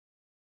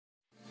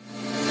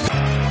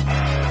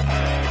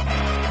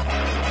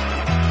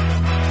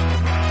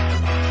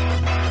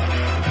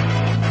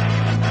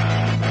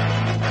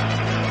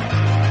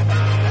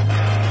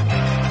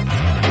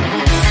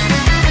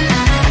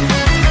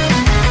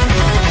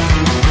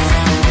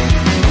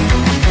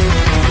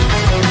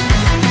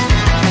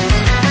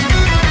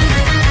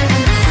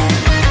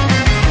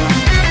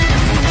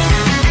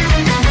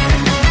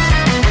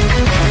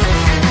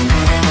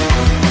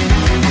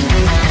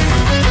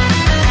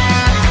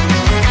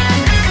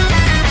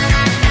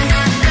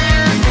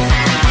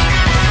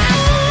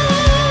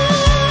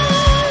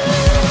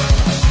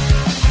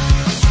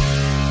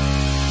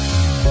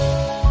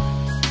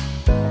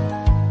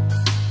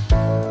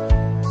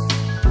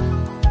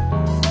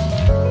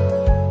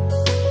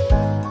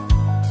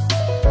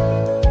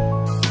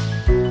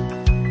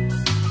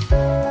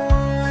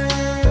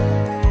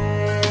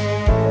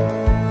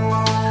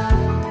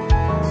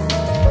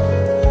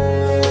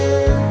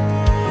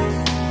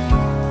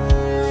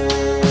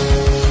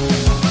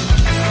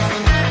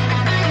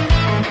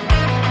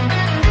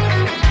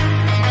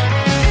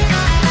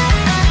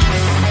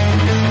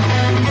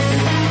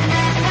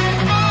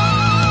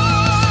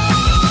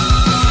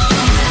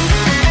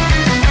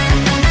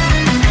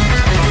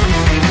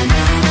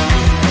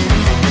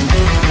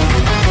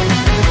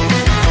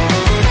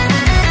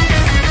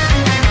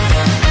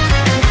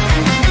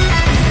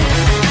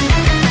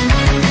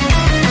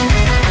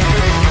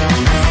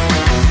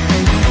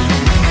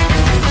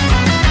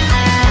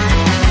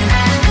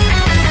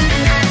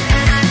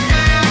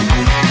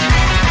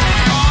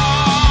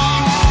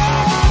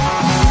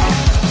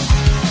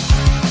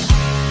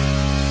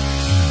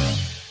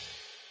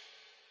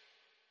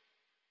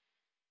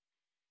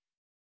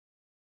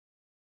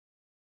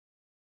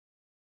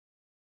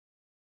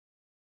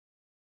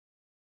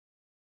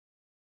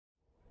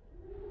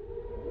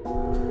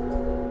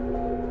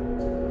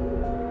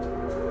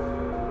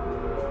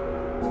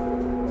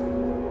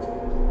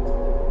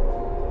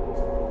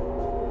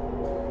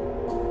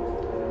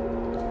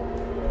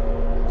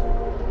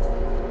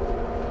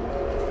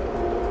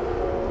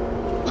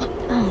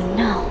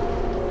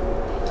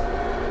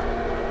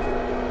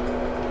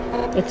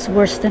It's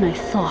worse than I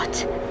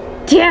thought.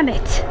 Damn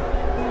it!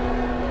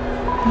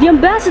 The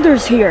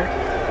ambassador's here!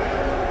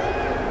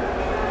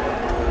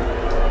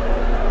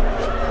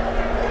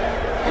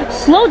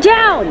 Slow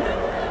down!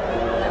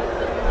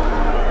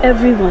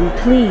 Everyone,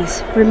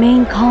 please,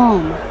 remain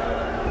calm.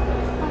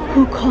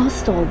 Who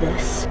caused all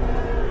this?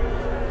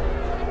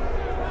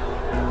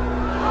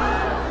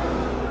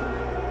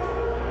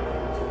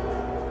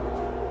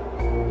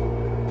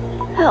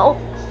 Help,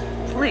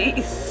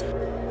 please.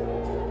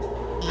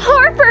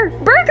 Harper!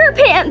 Burger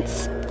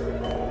Pants!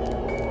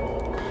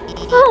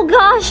 Oh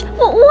gosh,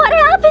 what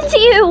happened to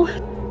you?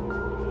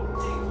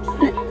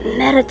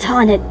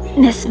 Metaton and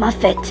Miss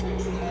Muffet.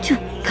 2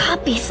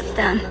 copies of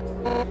them.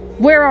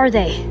 Where are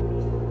they?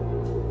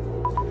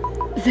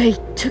 They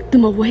took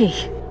them away.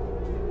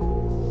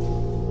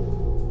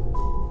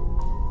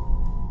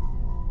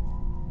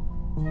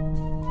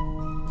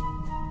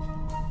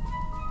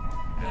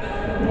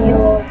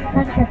 You're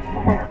such a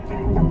fact,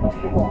 number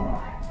 4.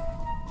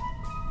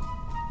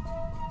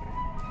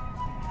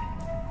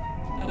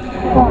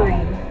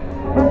 Fine,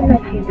 I'll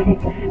let you take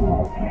a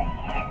small break.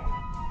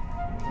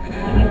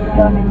 You've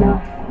done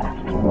enough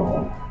after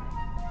all.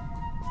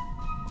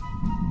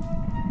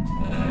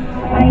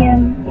 I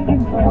am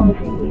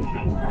indulging you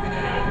too much.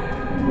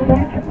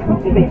 That's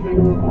appropriate to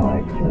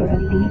reward your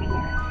obedience.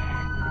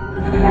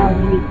 Now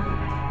leave.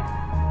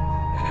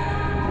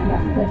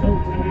 Number 8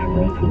 is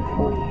waiting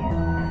for you.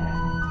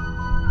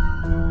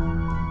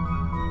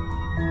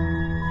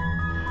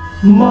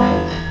 Mom,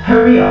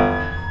 hurry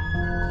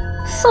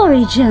up.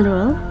 Sorry,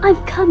 General. I'm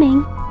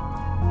coming.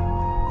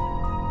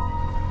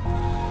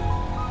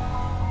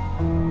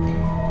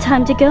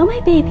 Time to go, my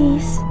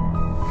babies.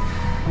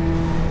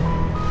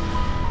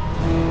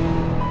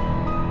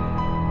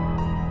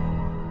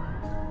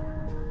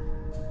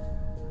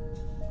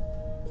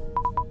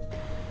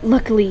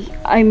 Luckily,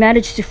 I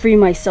managed to free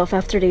myself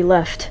after they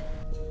left.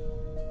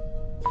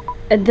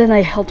 And then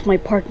I helped my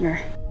partner.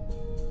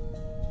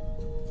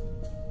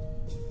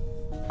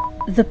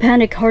 The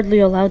panic hardly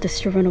allowed us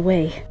to run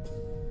away.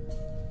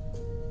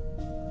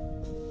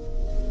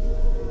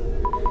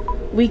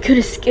 We could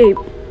escape,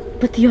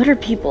 but the other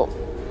people...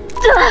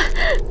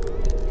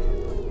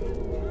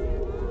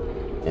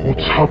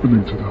 What's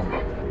happening to them?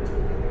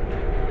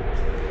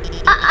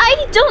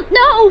 I don't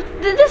know!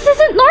 This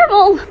isn't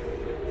normal!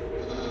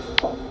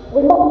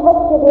 We must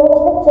rescue the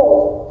other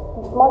victims.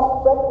 These monsters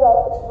spread throughout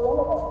the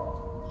perimeter.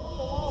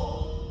 For now,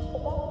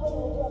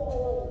 evacuating is our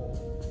priority.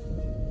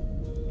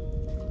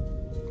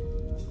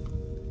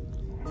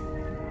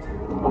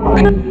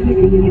 I'm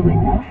giving you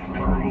enough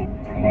time,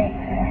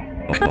 Sailor.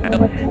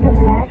 What's the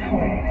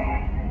matter?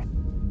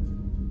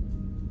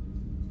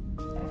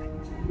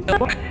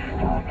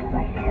 Start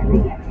by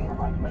telling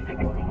everyone what's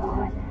going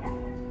on.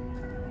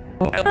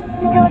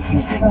 Don't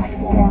you trust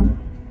them?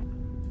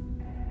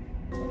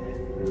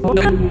 You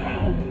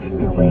hate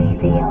the way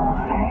they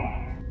are.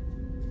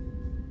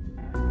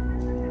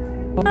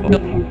 We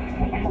can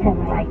fix them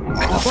right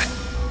now. Together.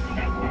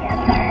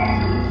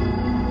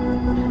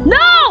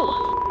 No!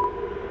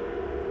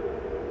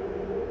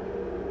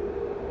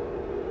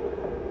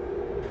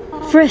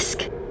 Frisk,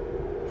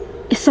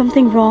 is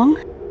something wrong?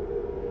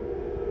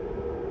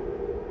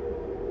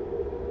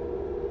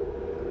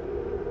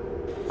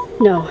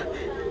 No,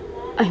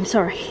 I'm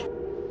sorry.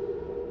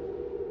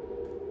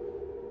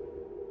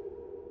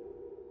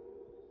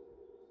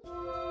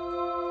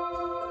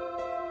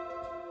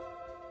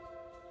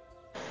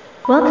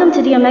 Welcome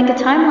to the Omega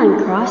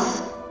Timeline,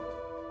 Cross.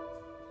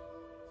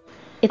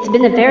 It's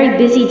been a very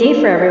busy day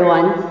for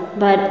everyone,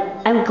 but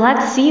I'm glad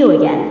to see you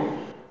again.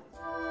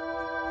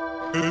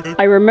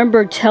 I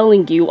remember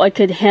telling you I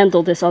could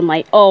handle this on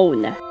my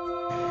own.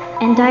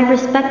 And I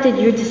respected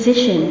your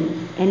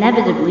decision.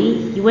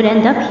 Inevitably, you would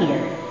end up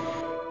here.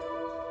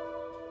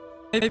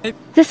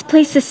 This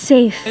place is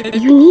safe.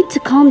 You need to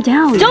calm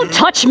down. Don't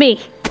touch me!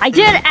 I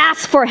didn't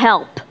ask for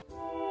help!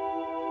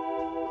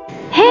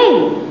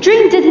 Hey!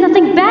 Dream did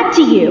nothing bad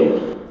to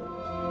you!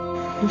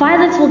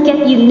 Violence will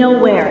get you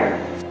nowhere.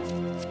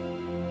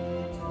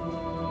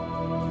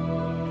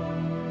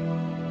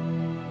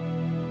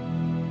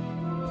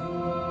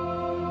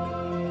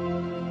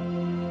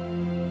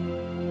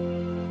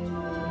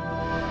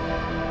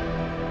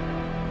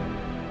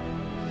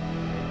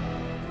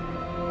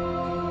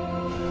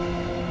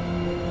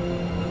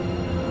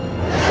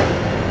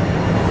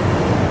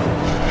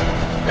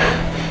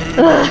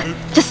 Ugh,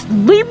 just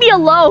leave me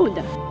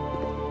alone!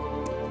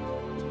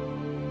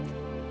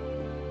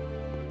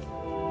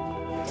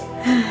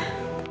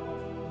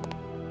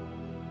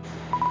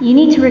 You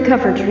need to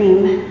recover,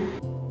 Dream.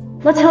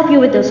 Let's help you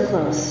with those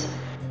clothes.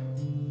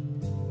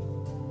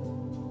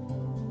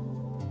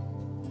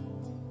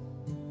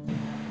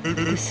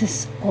 This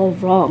is all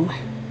wrong.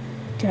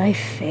 Did I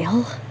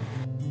fail?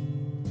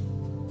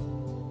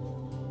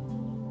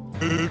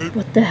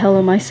 What the hell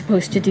am I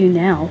supposed to do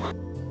now?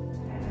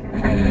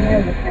 I know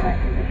it's hard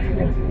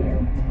to persuade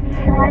you,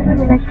 so I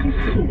will let you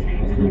choose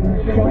if you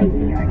will join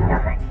me or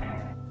not.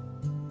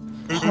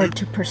 Hard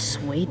to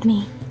persuade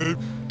me?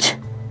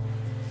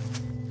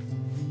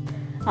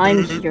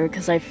 I'm here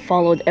because I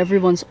followed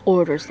everyone's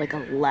orders like a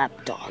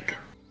lapdog.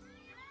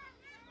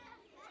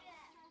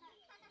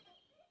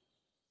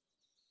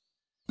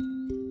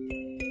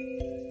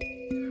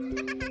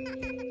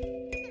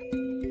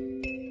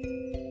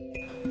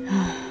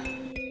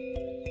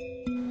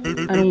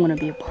 I don't want to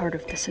be a part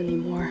of this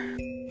anymore.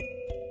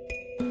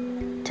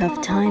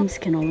 Tough times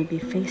can only be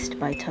faced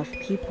by tough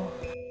people.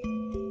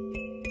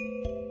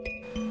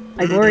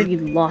 I've already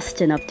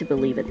lost enough to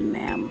believe it,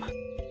 ma'am.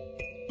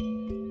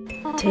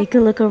 Take a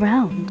look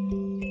around.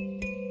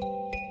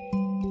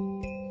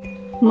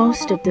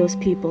 Most of those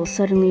people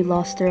suddenly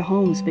lost their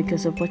homes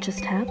because of what just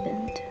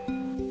happened.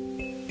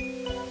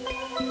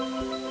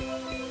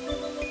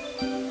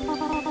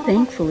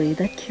 Thankfully,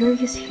 that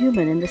curious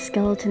human and the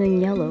skeleton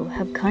in yellow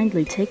have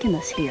kindly taken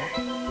us here.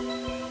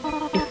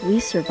 If we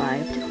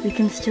survived, we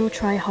can still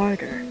try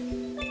harder.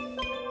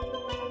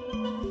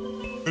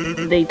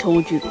 They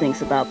told you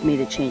things about me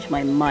to change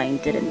my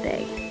mind, didn't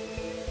they?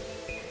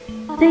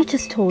 They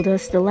just told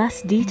us the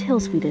last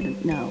details we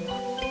didn't know.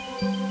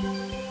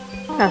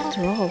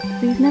 After all,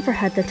 we've never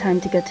had the time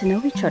to get to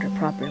know each other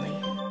properly.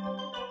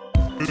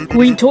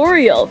 Queen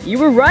Toriel, you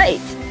were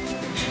right!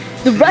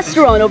 The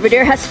restaurant over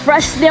there has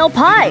fresh snail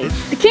pie!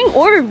 The king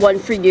ordered one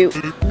for you!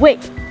 Wait.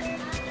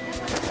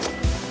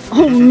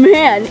 Oh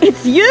man,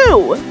 it's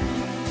you!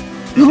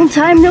 Long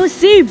time no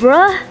see,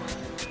 bruh!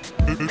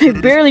 I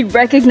barely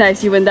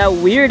recognize you in that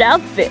weird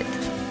outfit.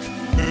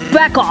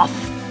 Back off!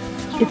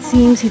 It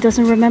seems he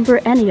doesn't remember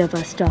any of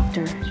us,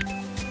 Doctor.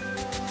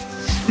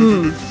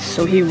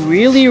 So he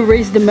really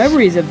erased the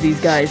memories of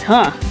these guys,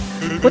 huh?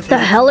 What the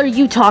hell are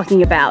you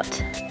talking about?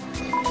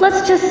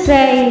 Let's just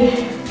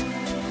say,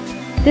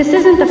 this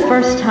isn't the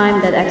first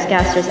time that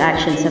XGaster's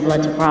actions have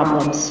led to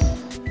problems.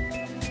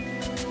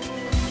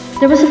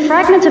 There was a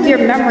fragment of your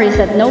memories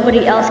that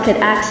nobody else could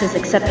access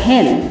except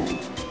him.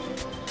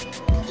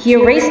 He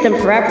erased them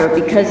forever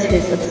because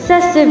his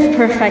obsessive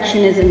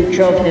perfectionism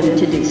drove him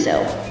to do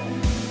so.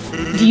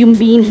 Do you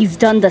mean he's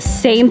done the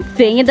same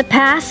thing in the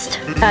past?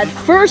 At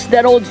first,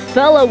 that old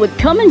fella would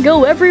come and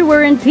go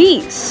everywhere in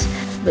peace.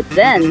 But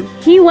then,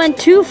 he went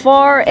too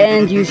far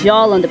and used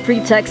y'all on the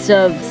pretext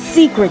of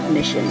secret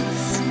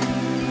missions.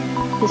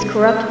 His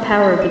corrupt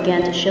power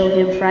began to show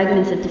him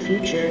fragments of the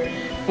future,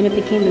 and it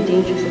became a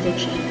dangerous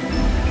addiction.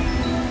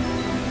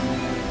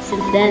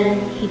 Since then,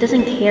 he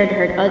doesn't care to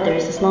hurt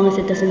others as long as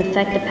it doesn't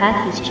affect the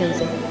path he's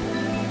chosen.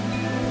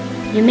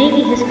 You may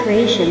be his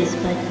creations,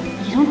 but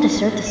you don't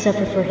deserve to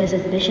suffer for his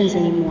ambitions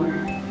anymore.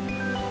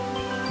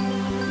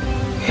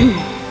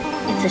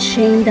 It's a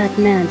shame that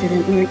man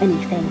didn't learn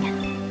anything.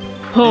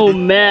 Oh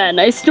man,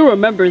 I still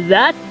remember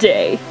that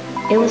day.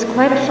 It was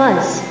quite a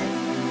fuss.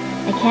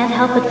 I can't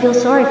help but feel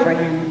sorry for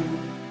him.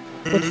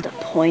 What's the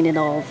point in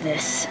all of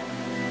this?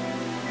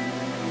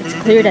 It's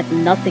clear that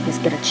nothing is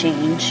gonna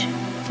change.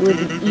 It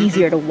would be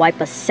easier to wipe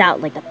us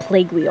out like the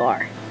plague we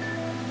are.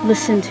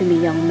 Listen to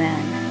me, young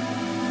man.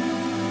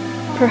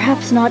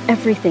 Perhaps not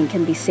everything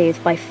can be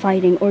saved by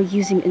fighting or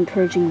using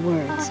encouraging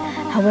words.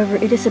 However,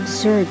 it is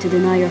absurd to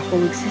deny your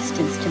whole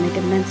existence to make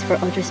amends for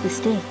others'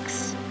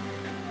 mistakes.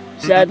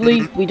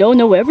 Sadly, we don't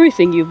know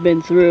everything you've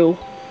been through.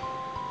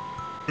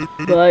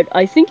 But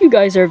I think you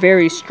guys are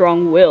very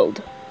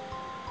strong-willed.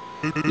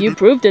 You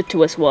proved it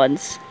to us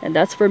once, and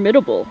that's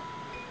formidable.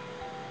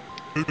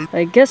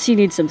 I guess you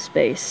need some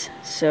space,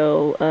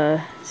 so,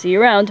 see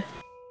you around.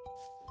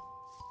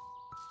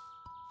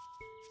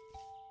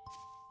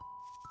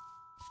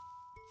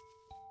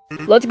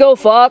 Let's go,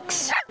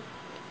 Fox!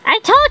 I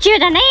told you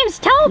the name's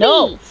Toby!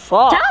 No,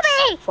 Fox!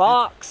 Toby!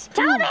 Fox!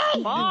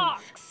 Toby!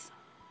 Fox!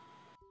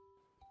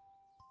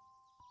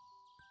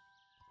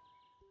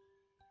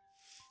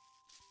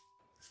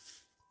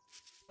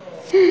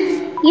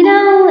 You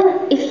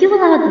know, if you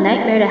allowed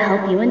Nightmare to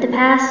help you in the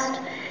past,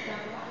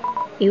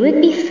 it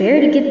would be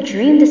fair to give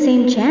Dream the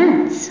same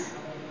chance.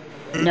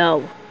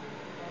 No.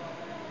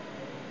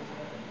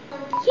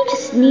 You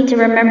just need to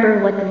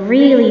remember what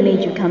really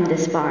made you come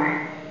this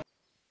far.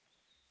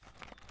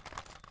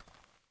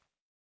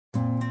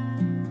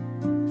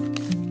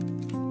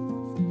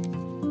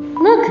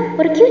 Look,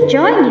 what a cute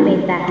drawing you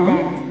made back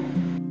then.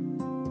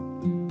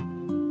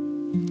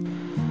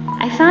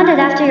 I found it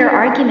after your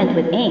argument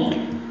with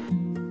Ink.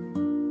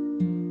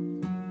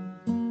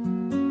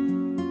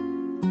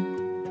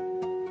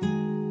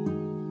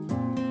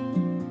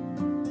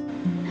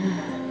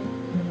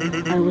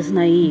 I was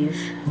naive.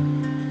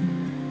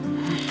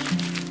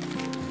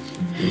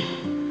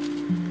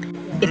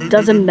 It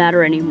doesn't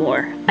matter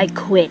anymore. I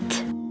quit.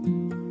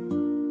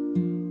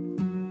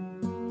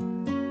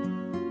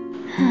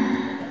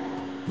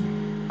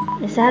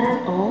 Is that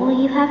all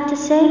you have to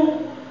say?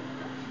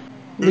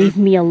 Leave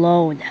me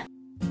alone.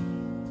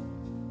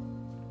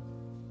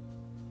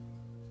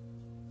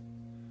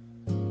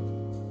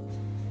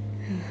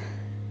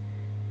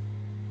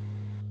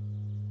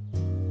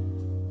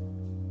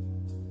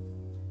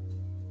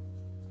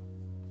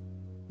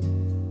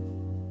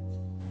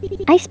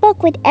 I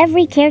spoke with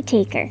every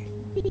caretaker.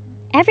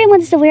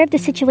 Everyone's aware of the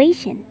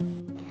situation.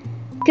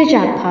 Good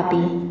job,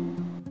 Poppy.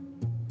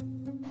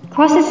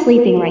 Cross is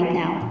sleeping right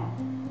now.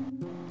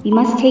 We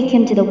must take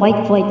him to the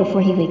White Void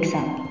before he wakes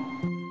up.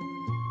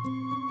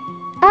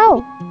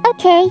 Oh,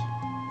 okay.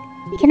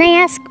 Can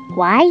I ask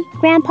why,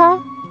 Grandpa?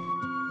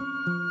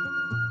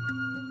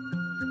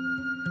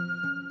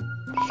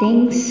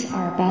 Things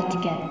are about to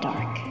get dark.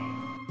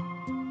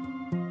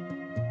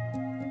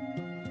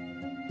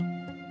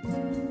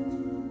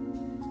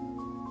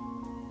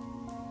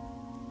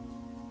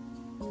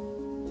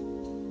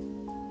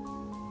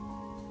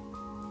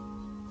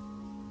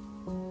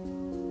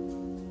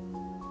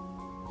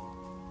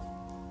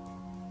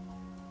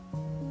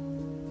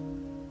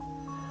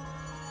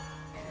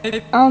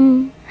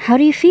 How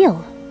do you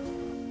feel?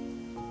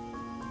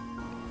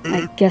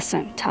 I guess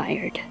I'm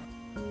tired.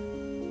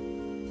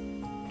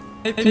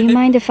 Do you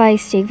mind if I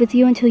stay with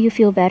you until you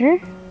feel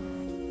better?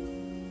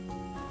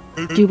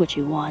 Do what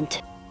you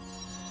want.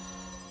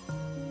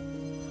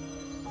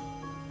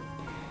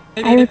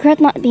 I regret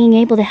not being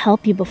able to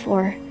help you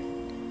before,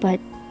 but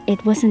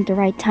it wasn't the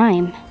right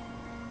time.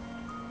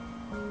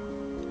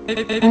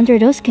 Under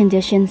those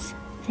conditions,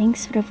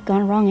 things would have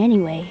gone wrong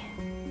anyway.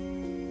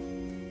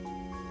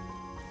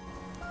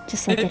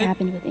 Just like it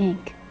happened with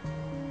Ink.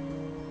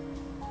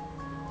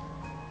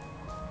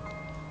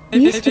 We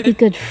used to be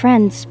good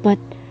friends, but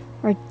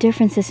our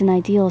differences in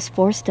ideals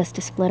forced us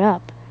to split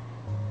up.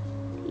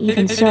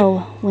 Even so,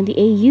 when the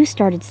AU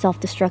started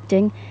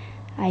self-destructing,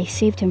 I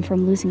saved him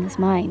from losing his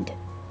mind.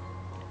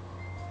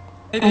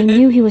 I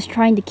knew he was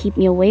trying to keep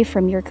me away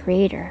from your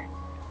creator.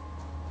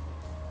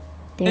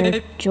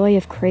 Their joy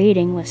of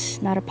creating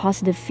was not a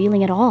positive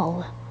feeling at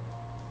all.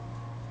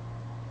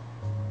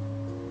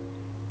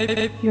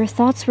 Your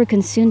thoughts were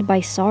consumed by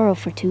sorrow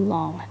for too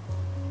long.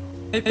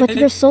 But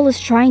your soul is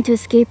trying to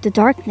escape the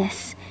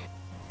darkness.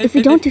 If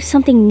we don't do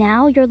something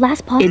now, your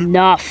last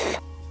Enough!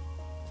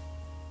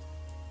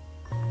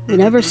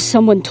 Whenever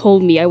someone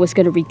told me I was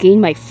gonna regain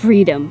my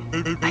freedom,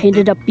 I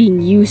ended up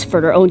being used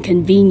for their own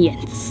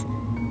convenience.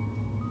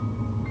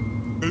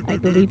 I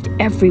believed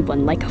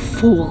everyone like a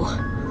fool.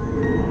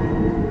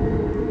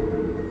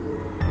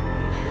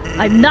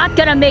 I'm not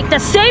gonna make the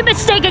same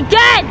mistake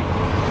again!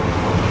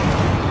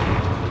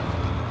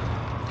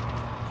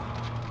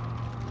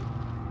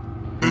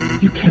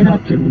 You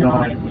cannot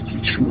deny what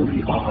you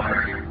truly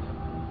are.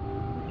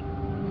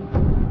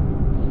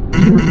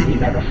 You are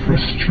made out of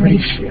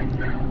frustration.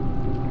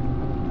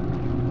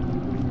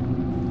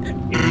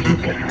 If you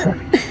get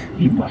hurt,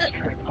 you must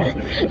hurt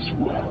others as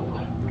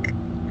well.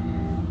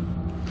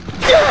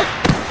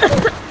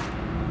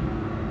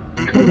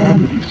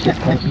 Calamity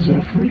surpasses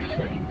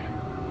everything.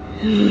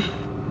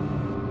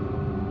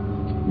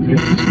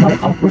 This is my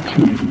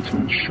opportunity to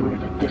ensure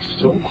that this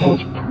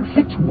so-called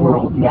perfect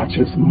world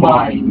matches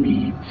my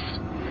needs.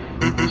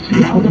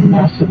 See how the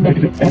massive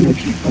negative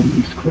energy from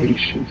these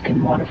creations can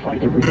modify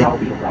the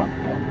reality around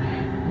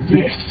them.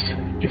 This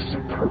is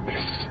their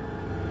purpose.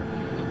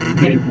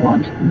 They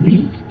want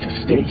me to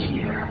stay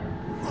here.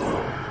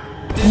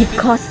 You've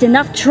caused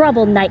enough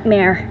trouble,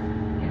 Nightmare.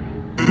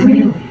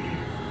 Really?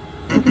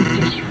 But we've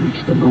just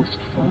reached the most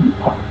fun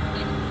part.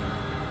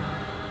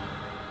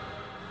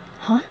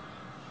 Huh?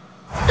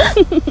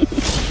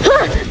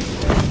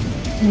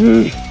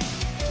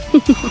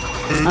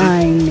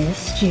 I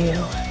missed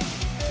you.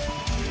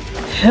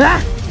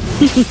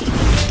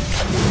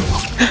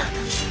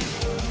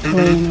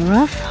 Playing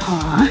rough,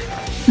 huh?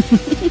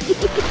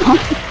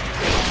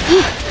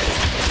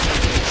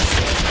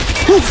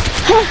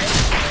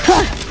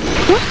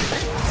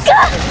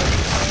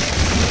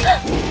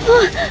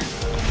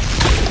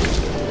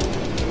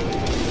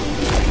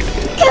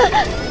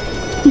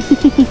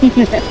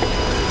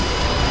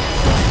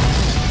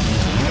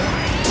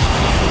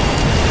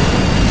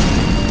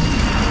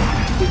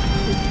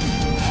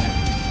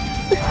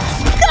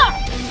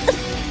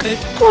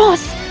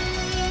 Ross!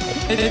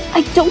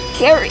 I don't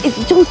care if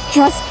you don't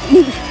trust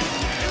me.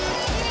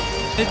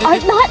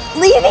 I'm not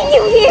leaving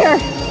you here!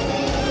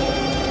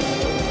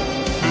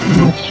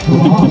 What's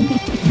wrong?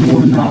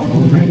 You're not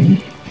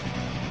already?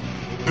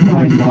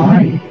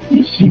 My,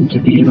 you seem to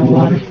be in a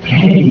lot of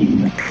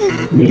pain.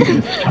 Maybe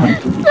it's time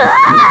for me to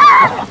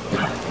stop.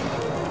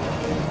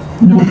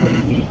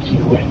 Nobody needs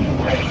you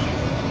anyway.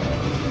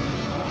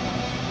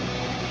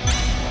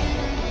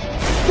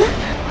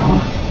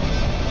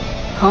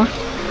 Huh?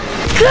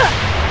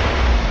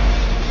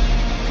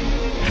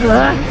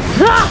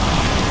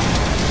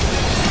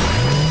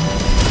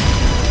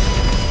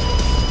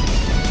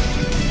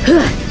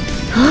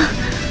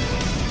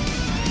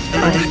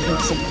 I'm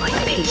losing my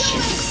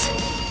patience.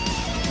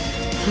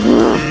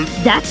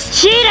 That's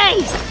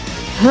cheating!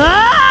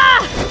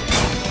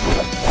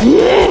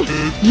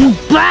 You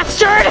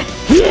bastard!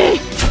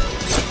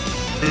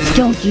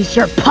 Don't use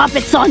your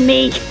puppets on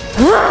me!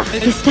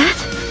 Is that?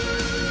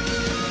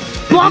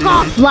 Bug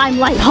off,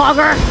 Limelight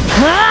Hogger!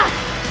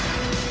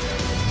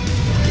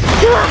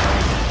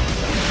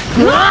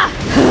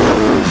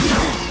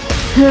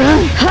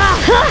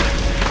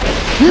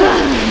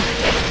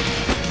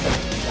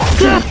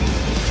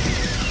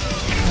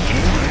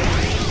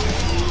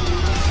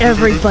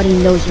 Everybody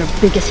knows your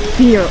biggest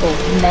fear,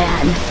 old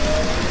man.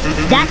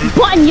 That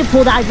button you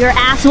pulled out of your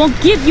ass won't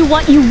give you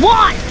what you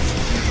want!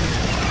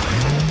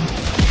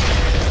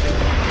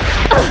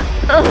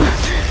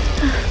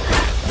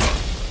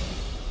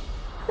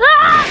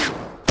 Ah!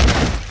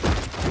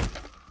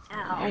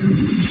 Ow.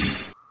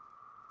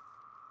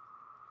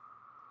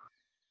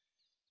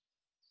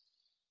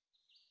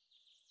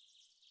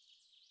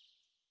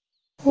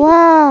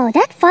 Whoa,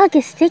 that fog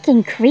is thick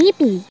and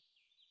creepy.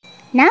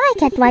 Now I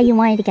get why you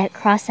wanted to get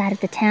Cross out of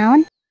the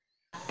town.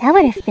 That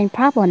would have been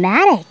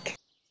problematic.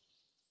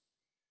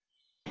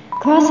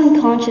 Cross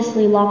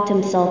unconsciously locked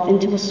himself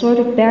into a sort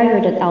of barrier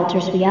that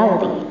alters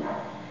reality.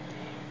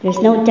 There's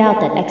no doubt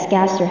that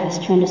XGaster has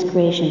turned his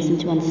creations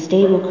into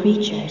unstable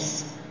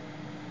creatures.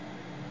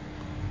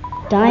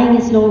 Dying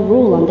is no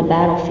rule on the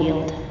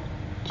battlefield,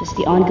 just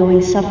the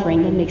ongoing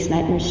suffering that makes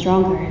nightmares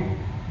stronger.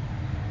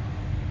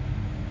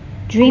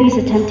 Dream is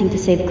attempting to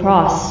save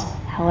Cross,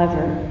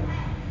 however,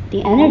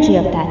 the energy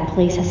of that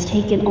place has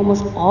taken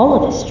almost all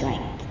of his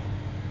strength.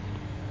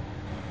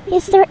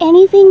 Is there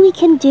anything we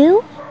can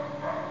do?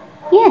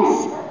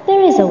 Yes,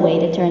 there is a way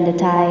to turn the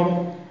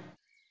tide.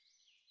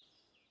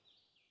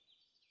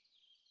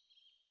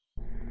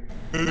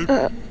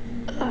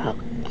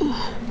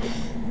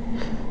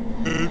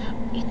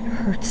 It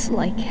hurts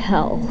like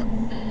hell.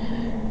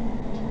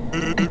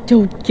 I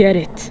don't get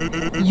it.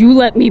 You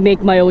let me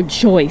make my own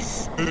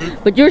choice,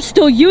 but you're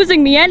still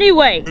using me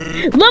anyway!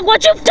 Look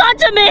what you've done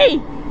to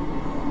me!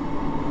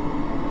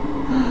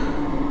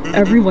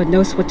 Everyone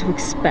knows what to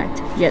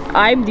expect, yet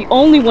I'm the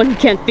only one who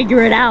can't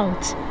figure it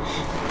out.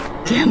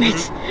 Damn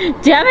it!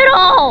 Damn it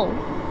all!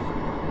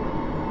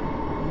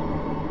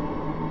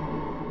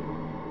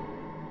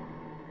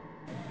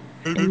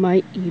 Am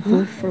I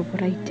evil for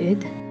what I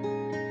did?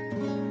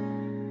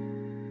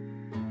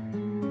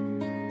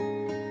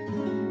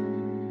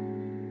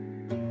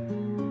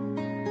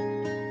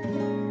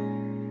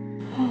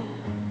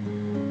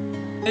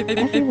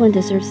 Everyone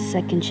deserves a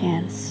second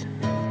chance.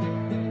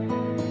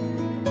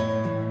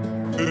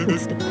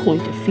 What's the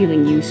point of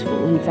feeling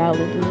useful and valid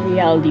in a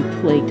reality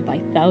plagued by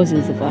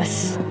thousands of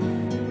us?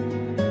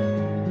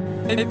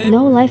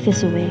 No life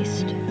is a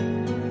waste.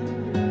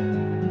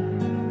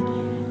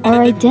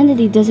 Our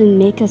identity doesn't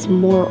make us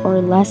more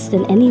or less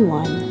than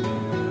anyone.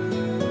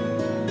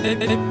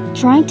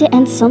 Trying to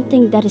end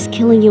something that is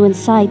killing you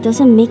inside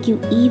doesn't make you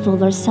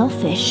evil or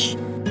selfish.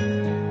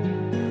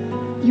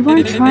 You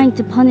aren't trying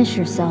to punish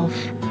yourself.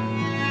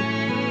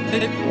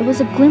 There was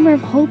a glimmer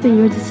of hope in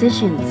your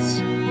decisions.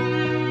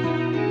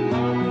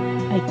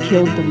 I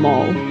killed them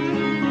all.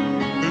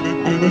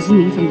 I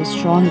wasn't even the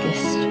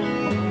strongest.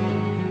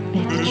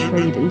 I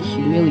betrayed and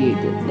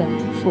humiliated them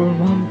for a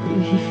wrong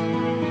belief.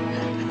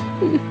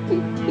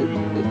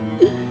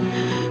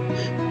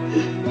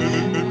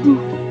 Who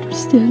would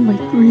understand my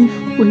grief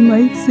when my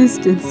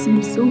existence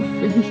seems so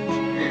fake?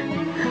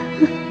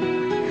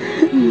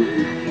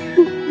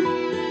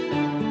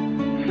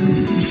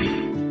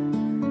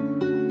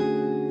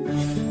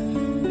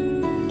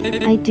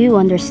 I do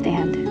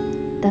understand.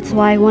 That's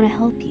why I want to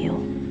help you.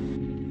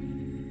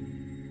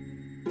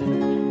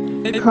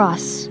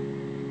 Cross.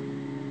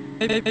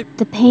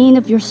 The pain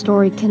of your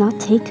story cannot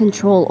take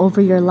control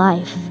over your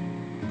life.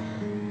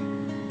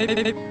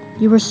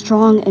 You were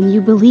strong and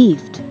you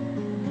believed.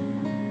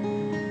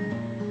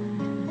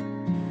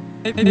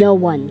 No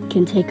one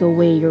can take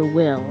away your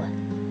will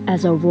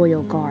as a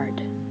royal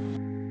guard.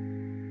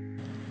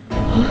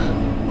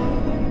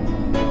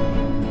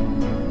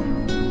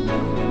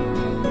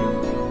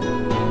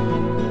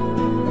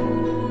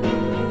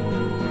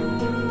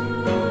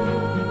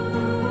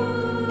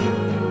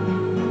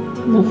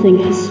 Nothing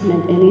has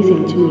meant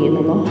anything to me in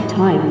a long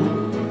time.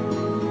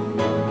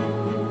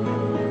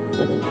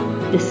 But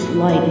this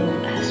light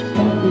has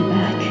brought me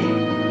back.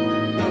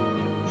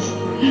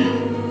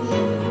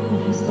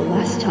 When was the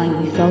last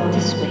time we felt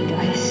this way,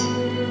 guys?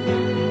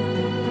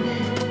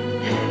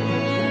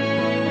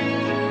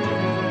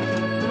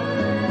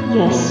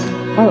 Yes,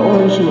 our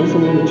origin is a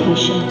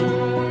limitation,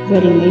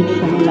 ready-made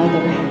from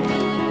another.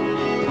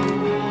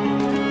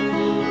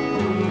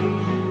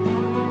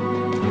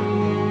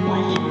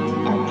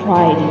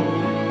 Pride,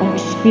 our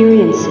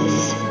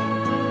experiences.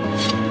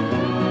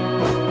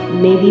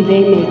 Maybe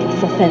they make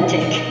us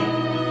authentic.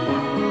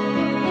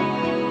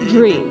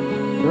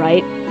 Dream,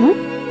 right? Huh?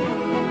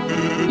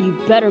 You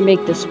better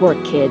make this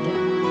work, kid.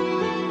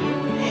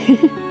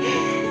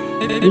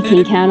 You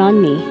can count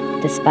on me,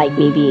 despite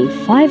me being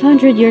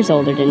 500 years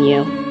older than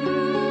you.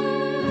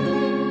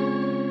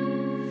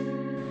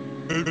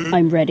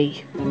 I'm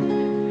ready.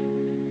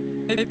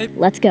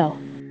 Let's go.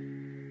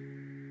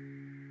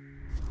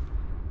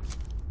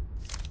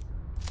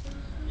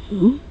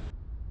 Hmm?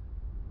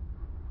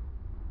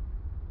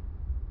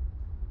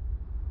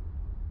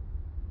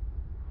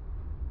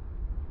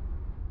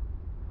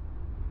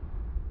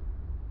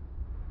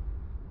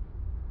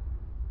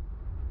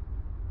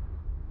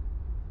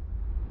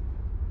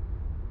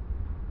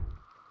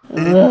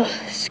 Ugh,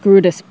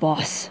 screw this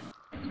boss.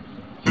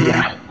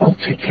 Yeah, I'll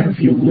take care of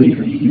you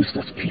later, you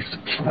useless piece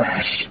of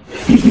trash.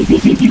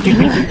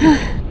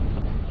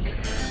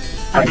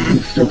 I can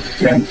still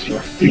sense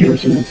your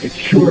fears and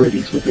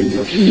insecurities within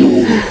your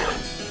soul.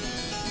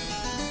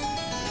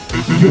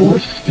 You're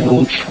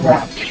still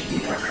trapped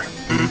here.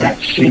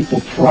 That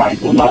shameful pride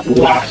will not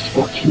last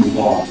for too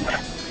long.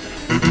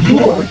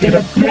 You're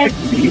gonna beg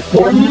me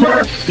for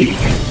mercy!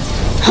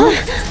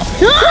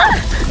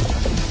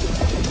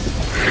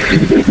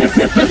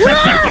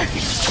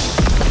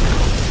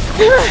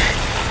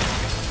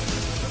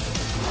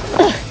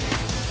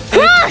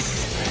 Cross!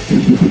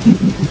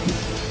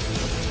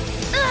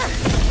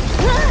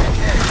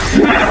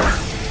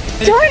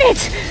 Darn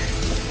it!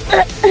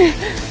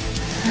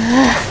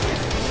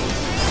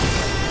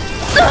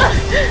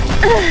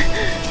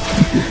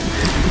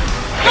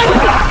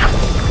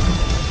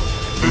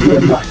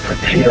 You're not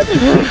prepared to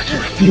face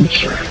your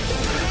future.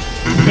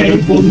 They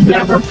will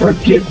never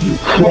forgive you,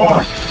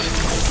 Cross.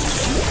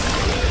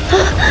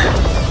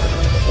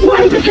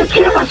 Why did you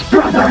kill us,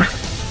 brother?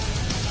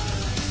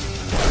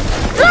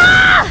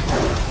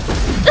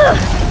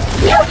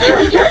 You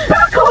turned your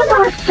back on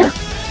us!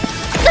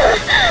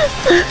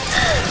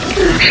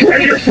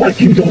 Traitors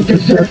like you don't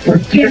deserve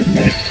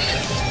forgiveness.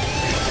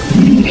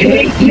 We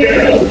hate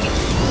you!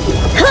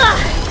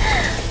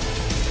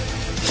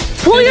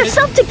 Pull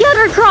yourself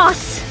together,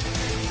 Cross!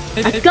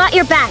 I've got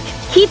your back.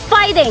 Keep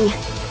fighting.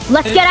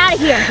 Let's get out of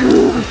here.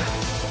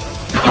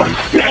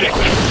 Pathetic!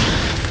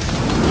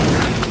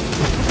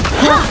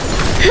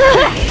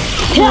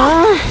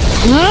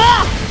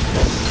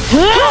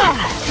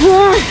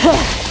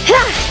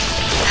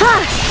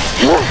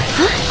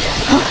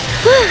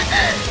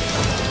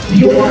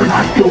 You're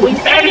not going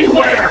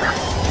anywhere!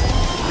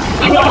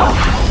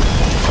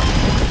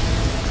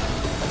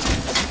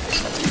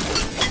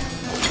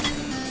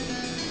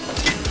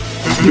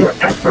 Your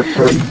efforts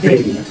are in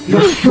vain.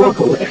 Your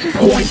struggle is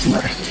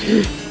pointless.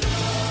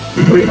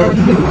 Win or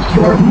lose,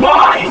 you're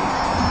mine!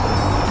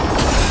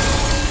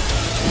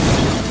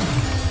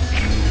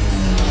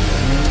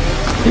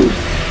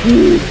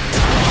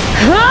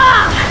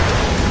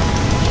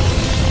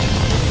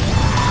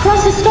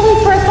 Cross is stalling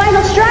for a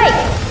final strike!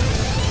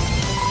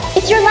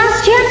 It's your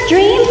last chance,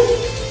 Dream!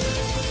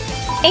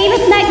 Aim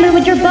at Nightmare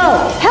with your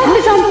bow! Help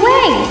is on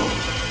way!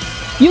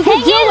 You can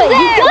do it!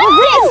 You got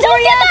this!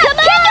 Don't give up!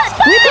 Come on!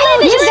 We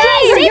believe in you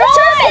guys! You're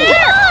determined!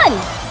 Come on!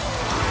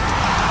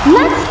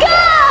 Let's go!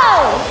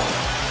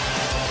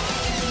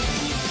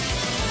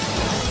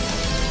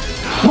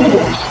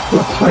 Fools!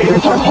 The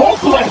players are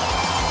hopeless!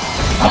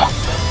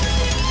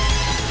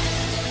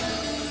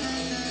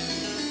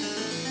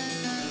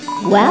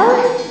 Well,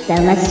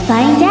 then let's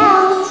find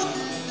out.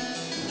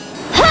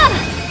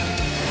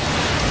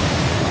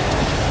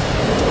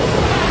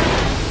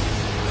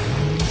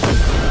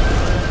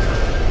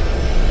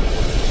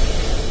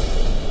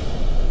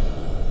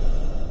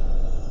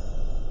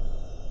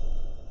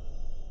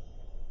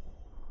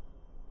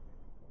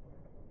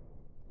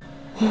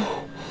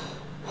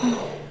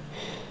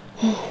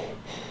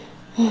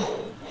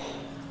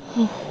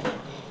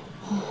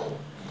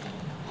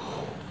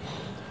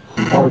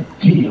 Our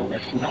deal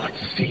is not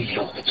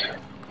sealed.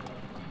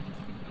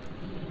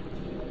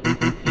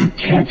 You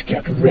can't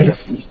get rid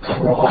of me,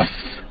 Cross.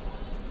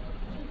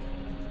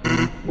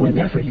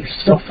 Whenever you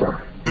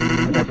suffer,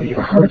 whenever you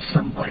hurt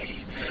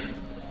somebody,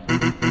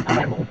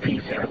 I will be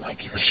there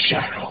like your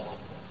shadow.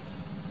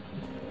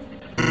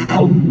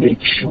 I'll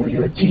make sure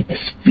your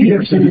deepest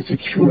fears and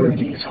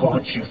insecurities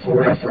haunt you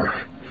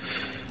forever.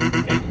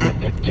 And when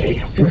the day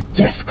of your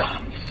death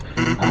comes,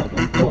 I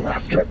will go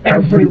after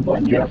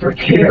everyone you ever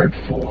cared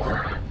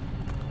for.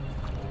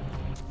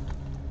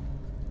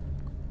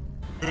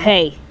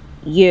 Hey,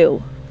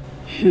 you.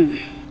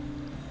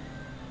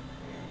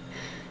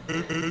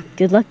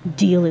 Good luck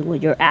dealing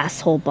with your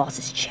asshole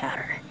boss's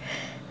chatter.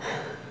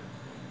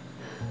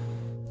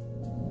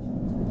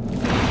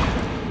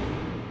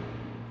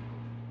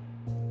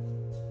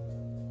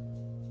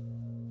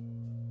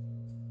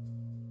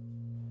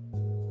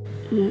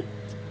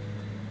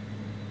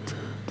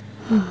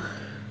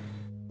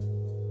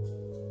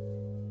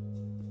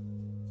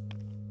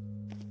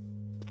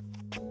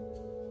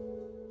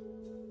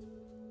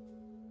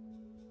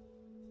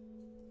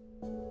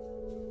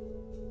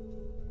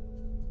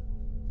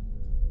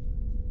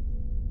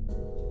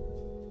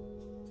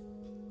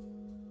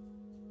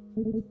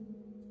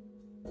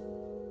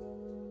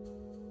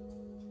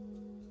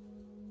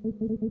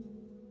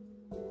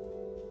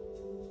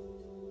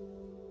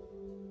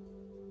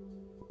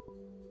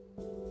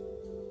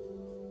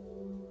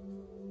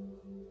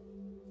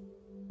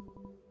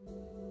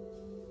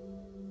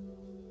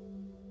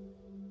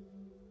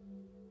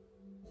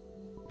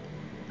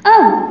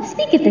 Oh,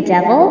 speak of the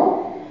devil.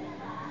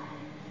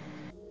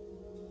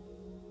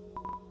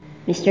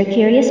 Mr.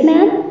 Curious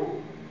Man?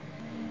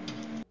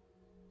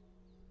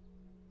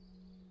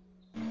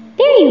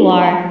 There you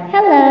are.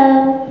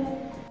 Hello.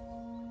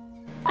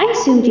 I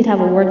assumed you'd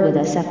have a word with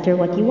us after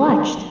what you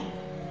watched.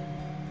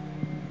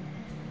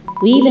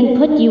 We even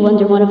put you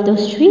under one of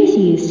those trees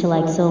you used to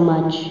like so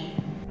much.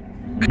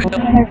 Be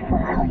careful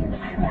how you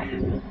trust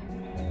me.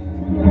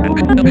 The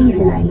only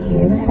reason I'm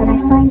here is that I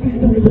find this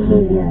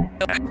behavior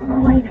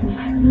quite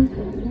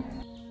intriguing.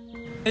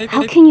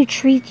 How can you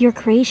treat your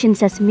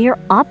creations as mere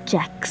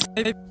objects?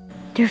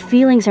 Their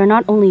feelings are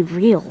not only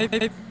real,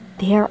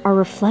 they are a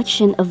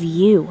reflection of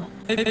you.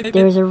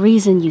 There is a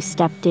reason you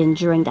stepped in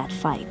during that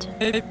fight.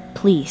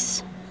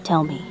 Please,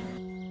 tell me.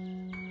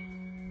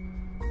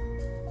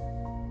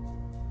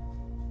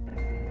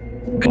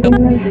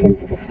 Emotions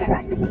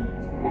distract me,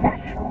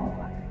 that's all.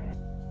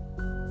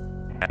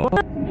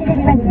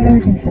 Different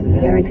versions of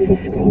me are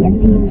existing and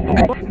being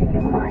touched in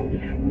your mind.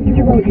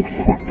 You won't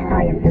accept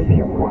I am the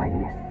real one.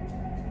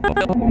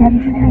 That's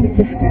kind of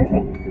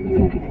disturbing,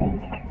 don't you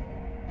think?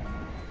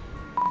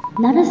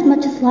 Not as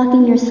much as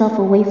locking yourself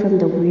away from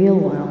the real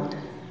world.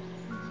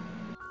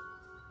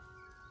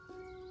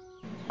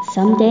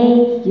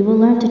 Someday, you will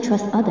learn to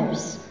trust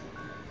others.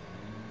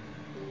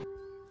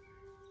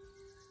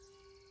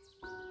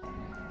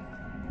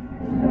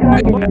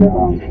 God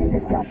belongs in the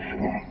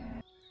dumpster.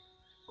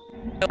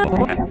 I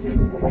shall see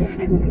what is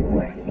truly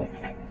worth it.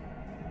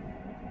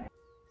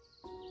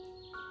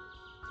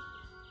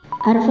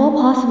 Out of all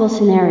possible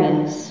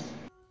scenarios,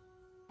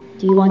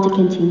 do you want to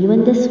continue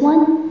in this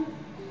one?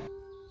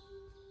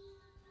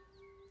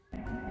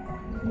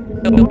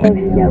 You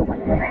don't know what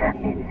will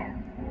happen.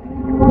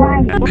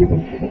 Why do you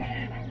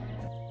insist?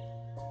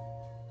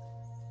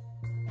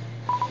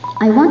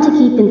 I want to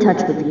keep in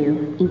touch with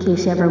you, in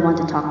case you ever want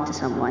to talk to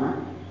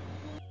someone.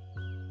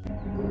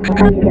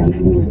 I don't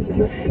need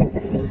your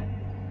sympathy.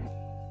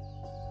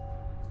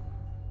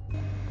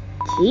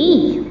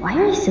 Gee, why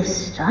are you so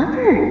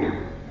stubborn?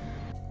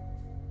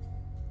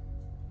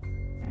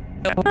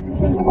 They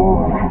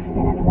all have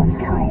been at one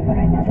time or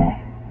another.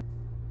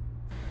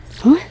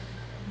 Huh?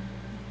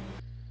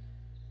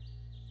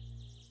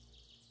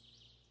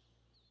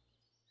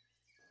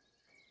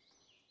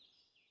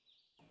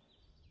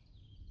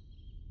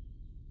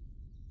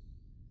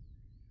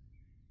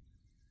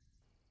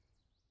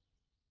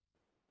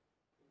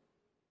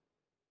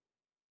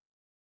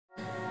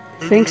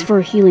 Thanks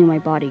for healing my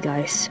body,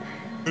 guys.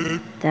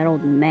 That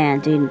old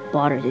man didn't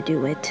bother to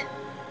do it.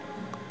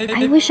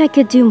 I wish I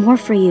could do more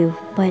for you,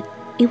 but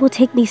it will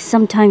take me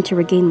some time to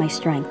regain my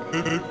strength.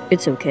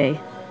 It's okay.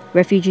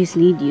 Refugees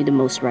need you the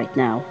most right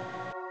now.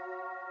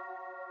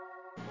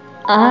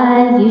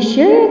 You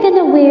sure you're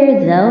gonna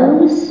wear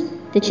those?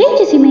 The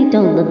changes you made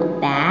don't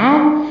look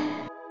bad.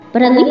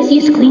 But at least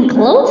use clean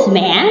clothes,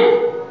 man!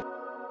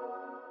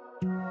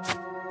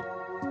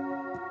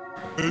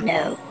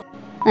 No.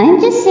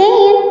 I'm just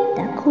saying,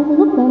 that coat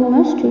will look on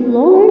us too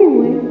long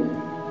anyway.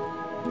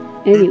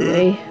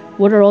 Anyway,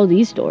 what are all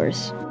these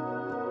doors?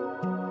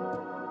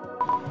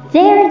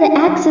 They're the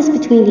access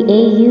between the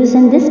AUs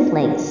and this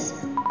place.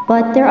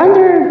 But they're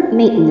under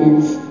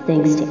maintenance,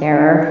 thanks to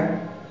error.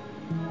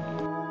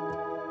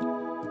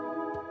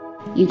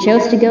 You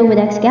chose to go with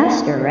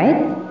XGaster,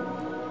 right?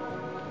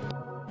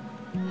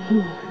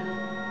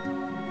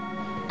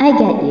 I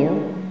get you.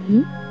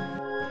 You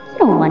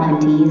don't want him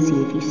to use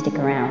you if you stick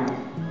around.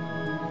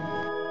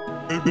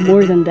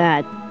 More than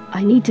that,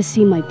 I need to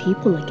see my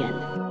people again.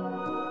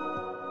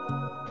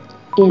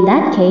 In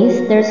that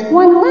case, there's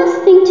one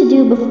last thing to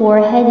do before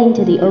heading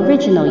to the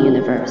original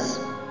universe.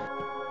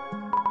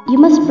 You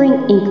must bring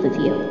ink with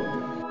you.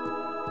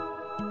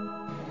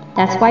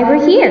 That's why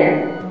we're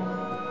here.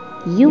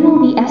 You will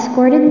be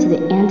escorted to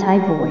the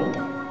anti-void.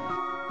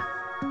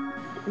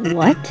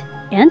 What?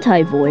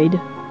 Anti-void?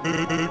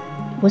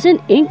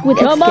 Wasn't ink with—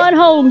 Come on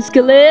home,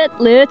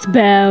 Skillet! Let's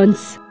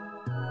bounce!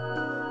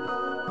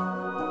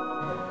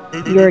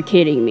 You're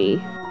kidding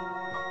me.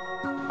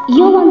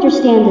 You'll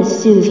understand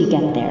as soon as you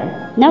get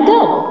there. Now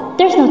go!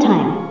 There's no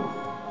time.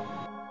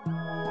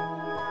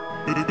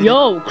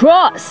 Yo,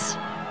 Cross!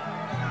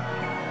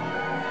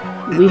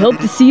 We hope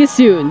to see you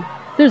soon.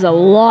 There's a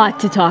lot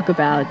to talk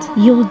about.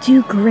 You'll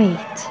do great.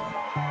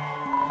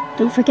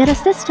 Don't forget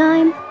us this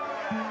time.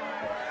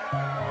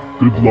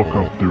 Good luck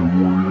out there,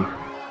 warrior.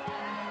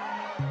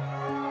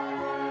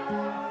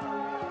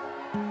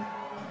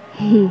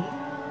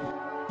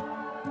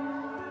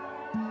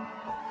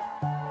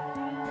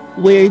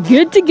 We're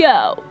good to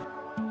go.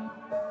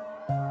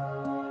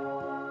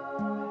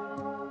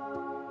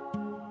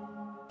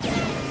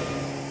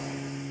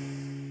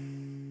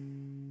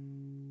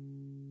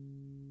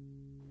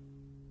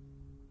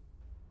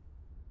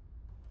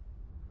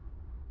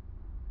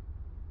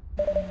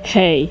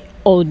 Hey,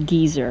 old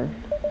geezer.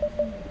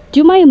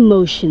 Do my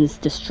emotions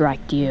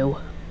distract you?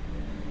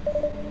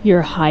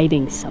 You're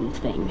hiding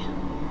something.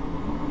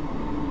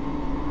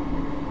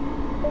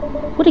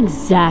 What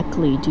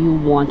exactly do you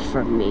want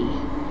from me?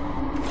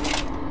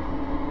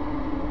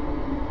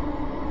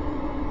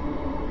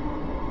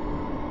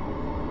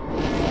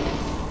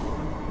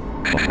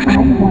 I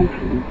want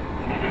you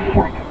to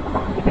shut